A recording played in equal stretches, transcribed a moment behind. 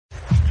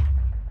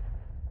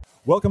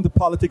Welcome to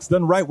Politics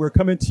Done Right. We're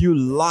coming to you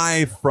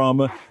live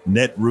from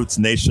Netroots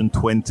Nation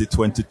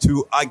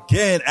 2022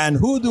 again. And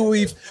who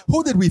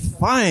did we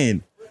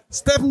find?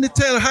 Stephanie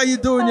Taylor, how you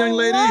doing, young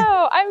lady?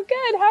 Hello, I'm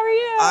good. How are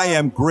you? I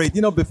am great.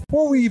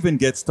 Before we even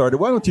get started,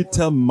 why don't you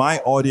tell my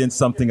audience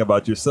something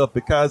about yourself?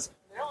 Because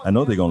I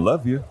know they're going to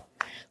love you.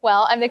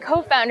 Well, I'm the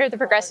co-founder of the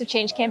Progressive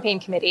Change Campaign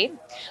Committee,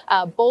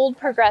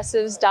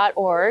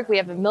 boldprogressives.org. We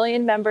have 1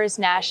 million members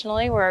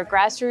nationally. We're a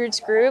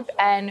grassroots group,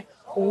 and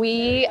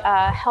we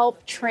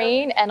help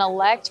train and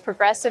elect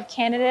progressive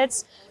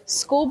candidates,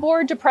 school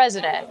board to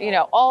president,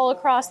 all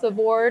across the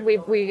board.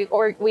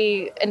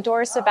 We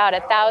endorse about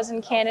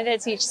 1,000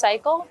 candidates each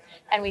cycle,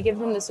 and we give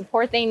them the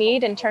support they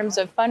need in terms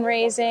of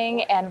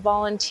fundraising and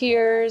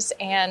volunteers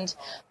and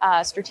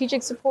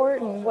strategic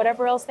support and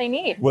whatever else they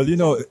need.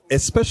 Well,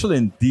 especially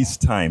in these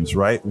times,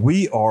 right,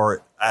 we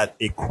are at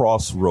a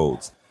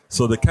crossroads.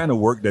 So the kind of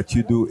work that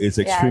you do is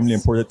extremely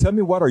important. Tell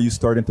me, what are you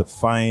starting to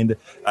find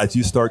as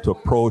you start to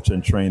approach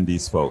and train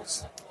these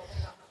folks?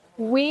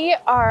 We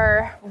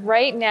are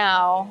right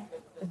now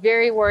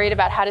very worried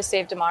about how to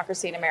save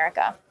democracy in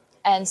America.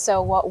 And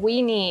so what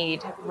we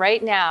need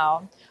right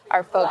now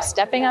are folks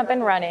stepping up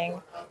and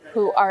running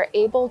who are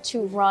able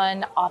to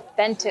run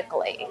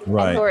authentically,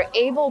 right, and who are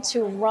able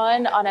to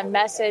run on a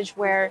message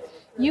where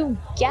you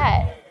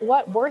get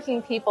what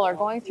working people are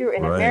going through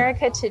in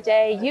America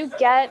today. You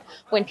get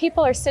when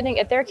people are sitting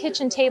at their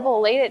kitchen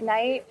table late at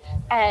night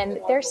and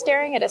they're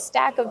staring at a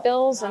stack of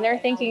bills and they're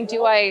thinking,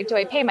 do I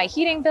pay my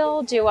heating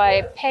bill? Do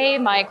I pay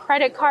my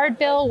credit card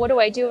bill? What do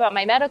I do about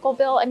my medical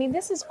bill? I mean,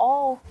 this is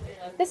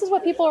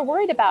what people are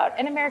worried about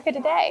in America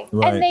today.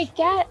 Right. And they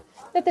get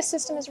that the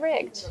system is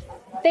rigged.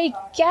 They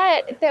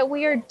get that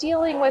we are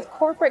dealing with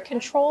corporate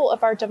control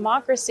of our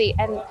democracy,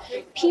 and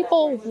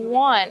people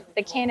want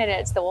the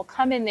candidates that will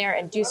come in there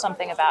and do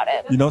something about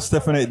it.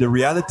 Stephanie, the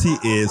reality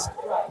is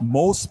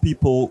most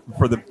people,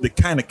 for the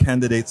kind of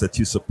candidates that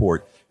you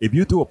support, if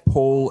you do a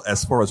poll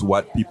as far as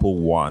what people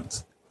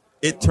want,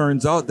 it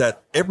turns out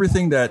that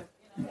everything that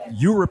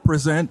you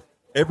represent,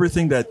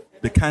 everything that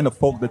the kind of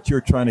folk that you're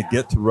trying to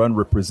get to run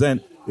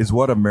represent is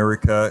what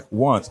America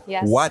wants.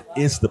 Yes. What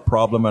is the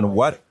problem, and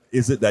what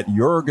is it that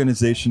your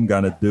organization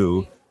going to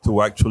do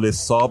to actually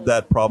solve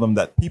that problem,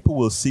 that people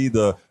will see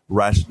the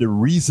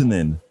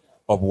reasoning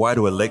of why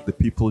to elect the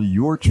people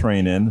you're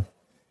training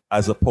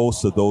as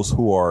opposed to those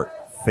who are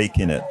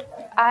faking it?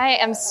 I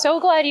am so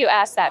glad you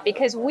asked that,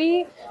 because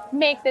we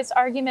make this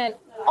argument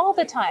all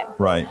the time.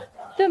 Right.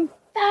 The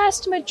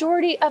vast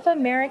majority of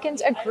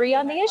Americans agree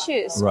on the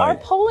issues. Right. Our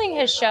polling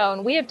has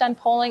shown, we have done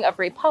polling of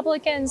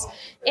Republicans,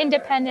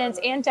 independents,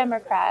 and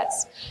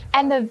Democrats,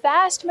 and the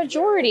vast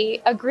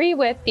majority agree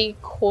with the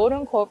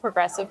quote-unquote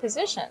progressive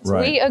positions.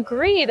 Right. We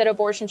agree that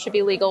abortion should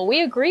be legal.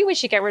 We agree we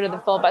should get rid of the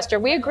filibuster.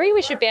 We agree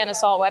we should ban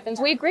assault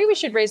weapons. We agree we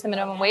should raise the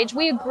minimum wage.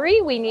 We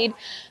agree we need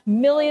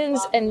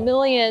millions and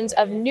millions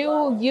of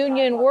new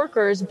union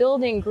workers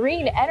building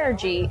green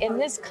energy in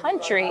this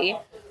country.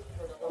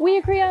 We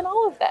agree on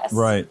all of this.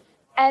 Right.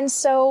 And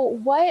so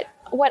what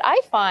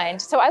I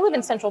find, so I live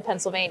in central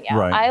Pennsylvania.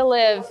 Right. I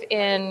live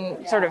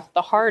in sort of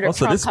the heart of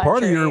Trump this is country.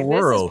 part of your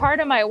world. This is part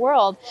of my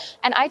world.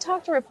 And I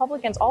talk to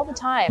Republicans all the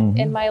time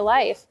in my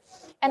life.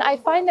 And I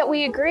find that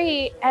we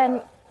agree.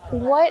 And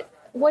what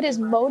is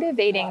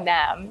motivating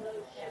them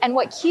and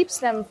what keeps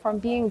them from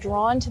being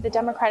drawn to the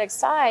Democratic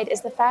side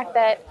is the fact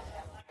that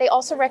they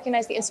also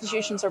recognize the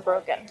institutions are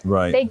broken.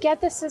 Right. They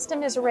get the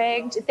system is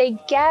rigged. They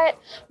get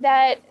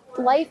that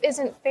life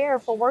isn't fair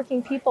for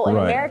working people in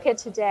America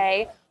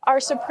today. Our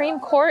Supreme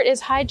Court is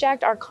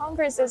hijacked. Our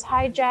Congress is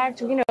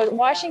hijacked.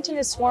 Washington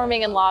is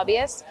swarming in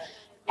lobbyists.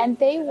 And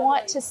they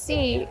want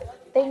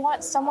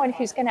someone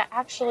who's going to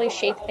actually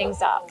shake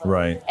things up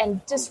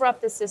and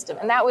disrupt the system.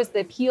 And that was the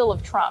appeal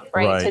of Trump,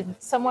 right? To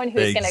someone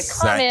who's going to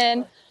come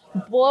in,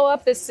 blow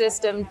up the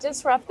system,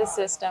 disrupt the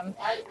system,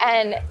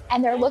 and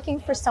they're looking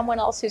for someone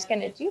else who's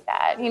going to do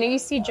that. You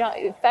see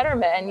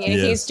Fetterman,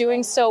 he's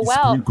doing so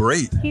well. He's doing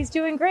great. He's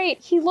doing great.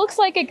 He looks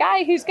like a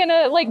guy who's going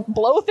to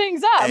blow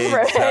things up.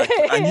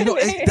 Exactly. Right? And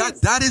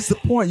that is the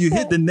point. You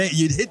hit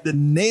the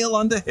nail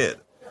on the head.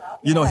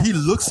 He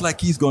looks like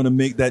he's going to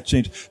make that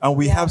change. And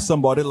we have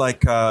somebody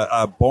like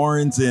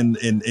Barnes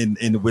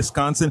in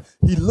Wisconsin.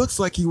 He looks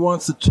like he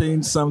wants to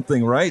change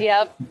something, right?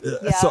 Yep.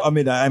 So,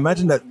 I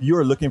imagine that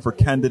you're looking for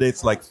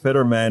candidates like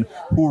Fetterman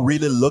who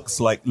really look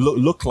like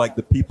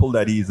the people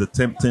that he's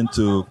attempting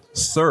to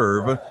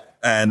serve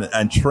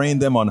and train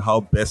them on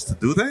how best to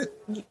do that?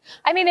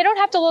 They don't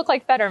have to look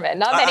like Fetterman.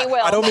 Not many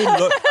will. I don't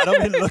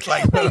mean look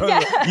like Fetterman.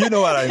 Yeah. You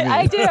know what I mean.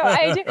 I do.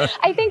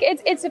 I think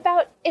it's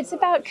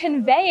about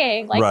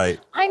conveying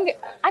I'm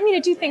going to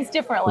do things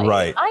differently.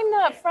 Right. I'm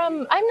not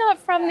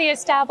from the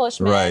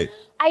establishment. Right.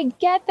 I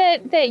get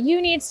that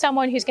you need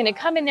someone who's going to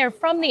come in there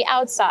from the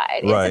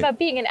outside. Right. It's about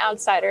being an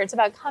outsider. It's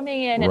about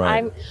coming in,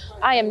 and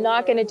I am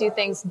not going to do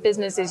things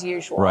business as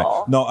usual.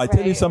 Right. No, I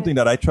tell you something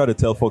that I try to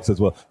tell folks as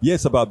well.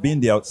 Yes, about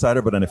being the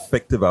outsider, but an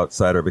effective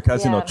outsider,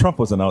 because Trump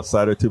was an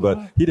outsider too, but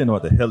he didn't know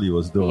what the hell he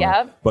was doing.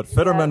 Yep. But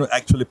Fetterman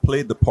actually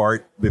played the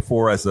part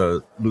before as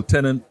a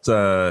lieutenant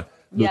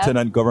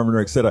lieutenant governor,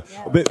 etc.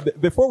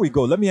 Before we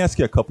go, let me ask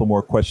you a couple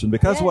more questions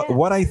because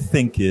what I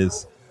think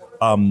is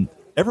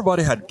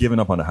everybody had given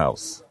up on the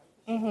House.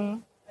 Mm-hmm.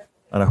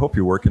 And I hope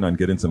you're working on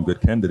getting some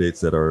good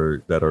candidates that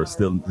are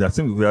still. I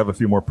think we have a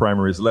few more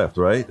primaries left,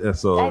 right?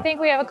 So I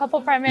think we have a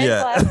couple primaries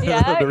left.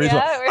 Yeah,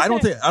 I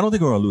don't think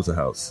we're going to lose a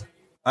House.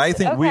 I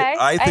think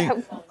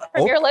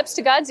from your lips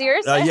to God's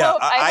ears.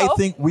 I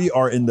think we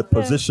are in the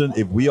position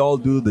if we all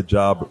do the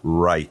job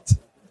right,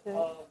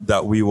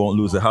 that we won't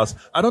lose a House.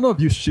 I don't know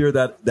if you share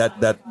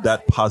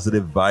that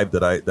positive vibe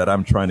that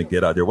I'm trying to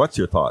get out there. What's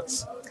your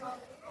thoughts?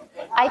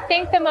 I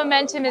think the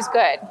momentum is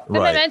good. The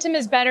momentum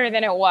is better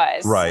than it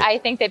was. Right. I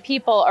think that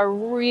people are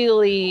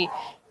really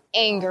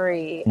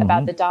angry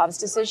about the Dobbs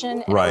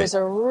decision. And it was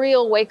a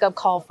real wake-up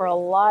call for a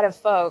lot of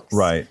folks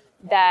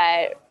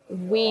that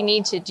we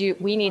need to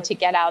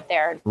get out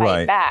there and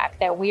fight back,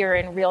 that we are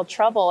in real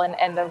trouble.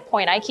 And the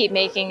point I keep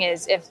making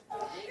is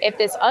if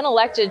this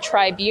unelected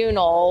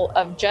tribunal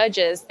of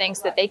judges thinks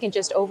that they can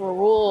just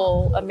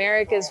overrule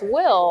America's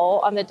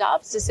will on the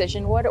Dobbs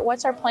decision,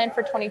 what's our plan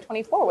for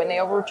 2024 when they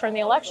overturn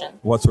the election?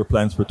 What's our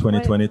plans for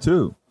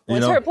 2022?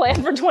 What's our plan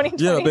for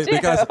 2022? Yeah,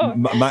 because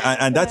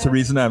and that's the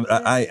reason I'm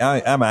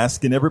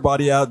asking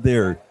everybody out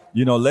there.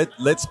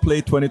 Let's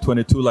play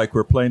 2022 like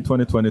we're playing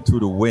 2022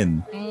 to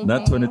win,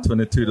 not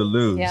 2022 to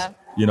lose. Yeah.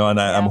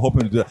 I'm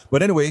hoping to do that.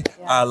 But anyway,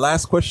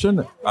 last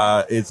question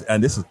is,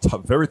 and this is a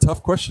very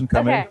tough question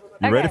coming. Okay.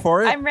 You ready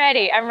for it? I'm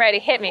ready.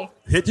 Hit me.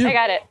 Hit you? I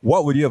got it.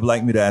 What would you have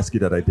liked me to ask you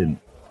that I didn't?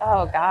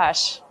 Oh,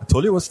 gosh. I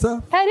told you it was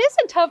tough. That is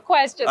a tough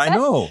question. I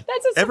know.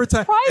 That's a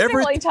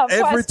surprisingly tough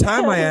question. Every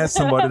time I ask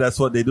somebody, that's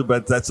what they do,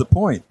 but that's the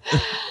point.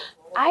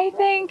 I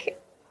think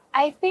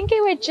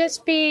it would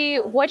just be,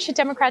 what should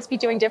Democrats be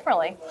doing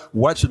differently?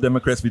 What should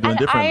Democrats be doing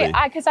differently?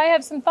 Because I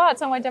have some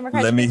thoughts on what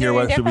Democrats should be doing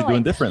differently. Let me hear what should be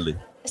doing differently.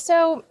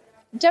 So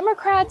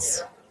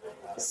Democrats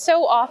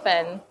so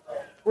often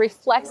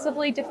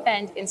reflexively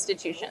defend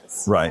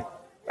institutions. Right.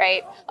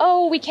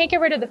 Oh, we can't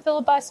get rid of the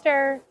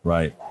filibuster.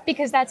 Right.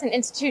 Because that's an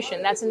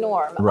institution. That's a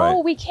norm. Right.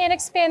 Oh, we can't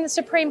expand the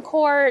Supreme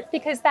Court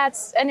because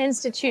that's an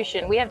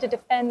institution. We have to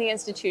defend the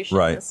institutions.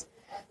 Right.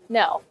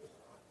 No.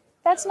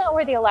 That's not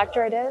where the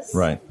electorate is.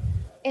 Right.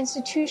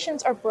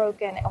 Institutions are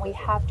broken, and we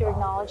have to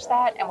acknowledge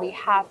that, and we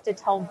have to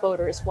tell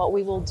voters what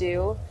we will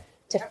do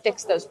to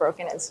fix those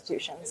broken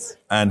institutions.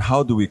 And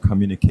how do we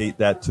communicate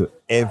that to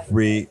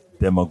every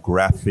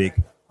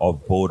demographic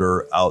of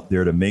voter out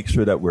there to make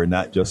sure that we're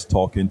not just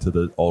talking to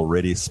the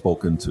already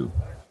spoken to?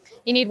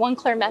 You need one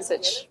clear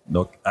message.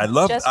 Look, I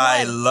love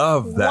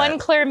that. One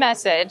clear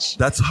message.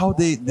 That's how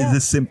the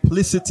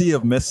simplicity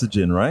of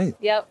messaging, right?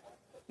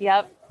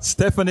 Yep.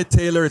 Stephanie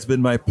Taylor, it's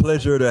been my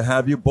pleasure to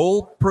have you.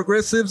 Bold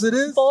Progressives it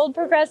is?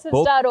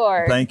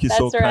 BoldProgressives.org. Thank you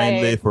so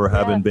kindly for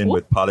having been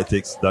with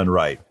Politics Done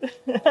Right.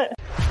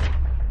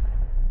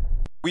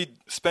 We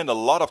spend a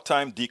lot of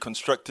time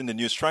deconstructing the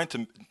news, trying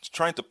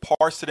to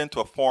parse it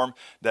into a form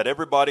that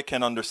everybody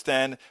can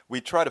understand.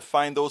 We try to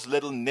find those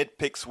little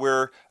nitpicks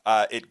where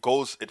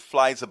it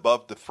flies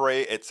above the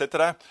fray,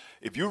 etc.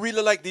 If you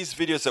really like these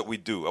videos that we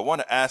do, I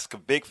want to ask a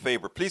big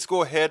favor. Please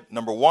go ahead.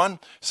 Number 1,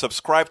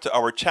 subscribe to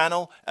our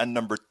channel. And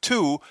number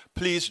 2,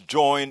 please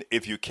join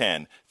if you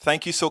can.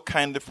 Thank you so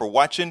kindly for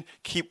watching.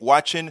 Keep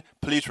watching.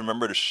 Please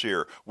remember to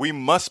share. We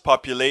must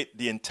populate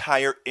the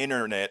entire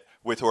internet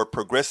with our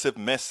progressive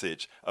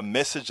message, a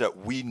message that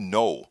we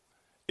know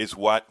is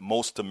what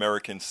most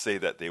Americans say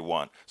that they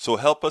want. So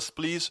help us,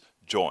 please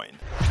join.